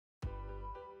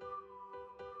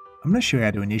I'm going to show you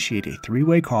how to initiate a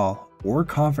three-way call or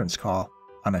conference call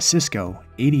on a Cisco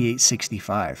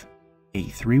 8865. A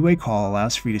three-way call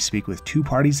allows for you to speak with two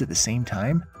parties at the same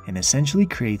time and essentially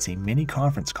creates a mini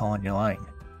conference call on your line.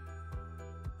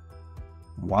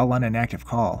 While on an active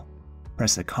call,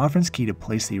 press the conference key to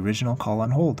place the original call on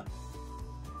hold.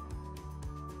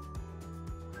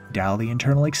 Dial the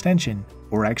internal extension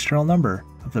or external number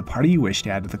of the party you wish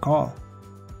to add to the call.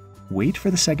 Wait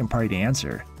for the second party to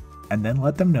answer, and then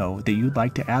let them know that you'd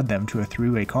like to add them to a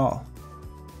three-way call.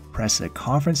 Press the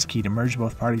conference key to merge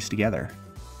both parties together.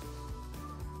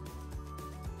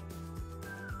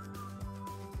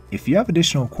 If you have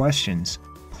additional questions,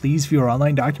 please view our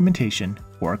online documentation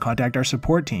or contact our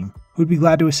support team, who would be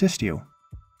glad to assist you.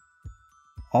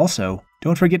 Also,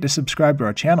 don't forget to subscribe to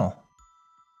our channel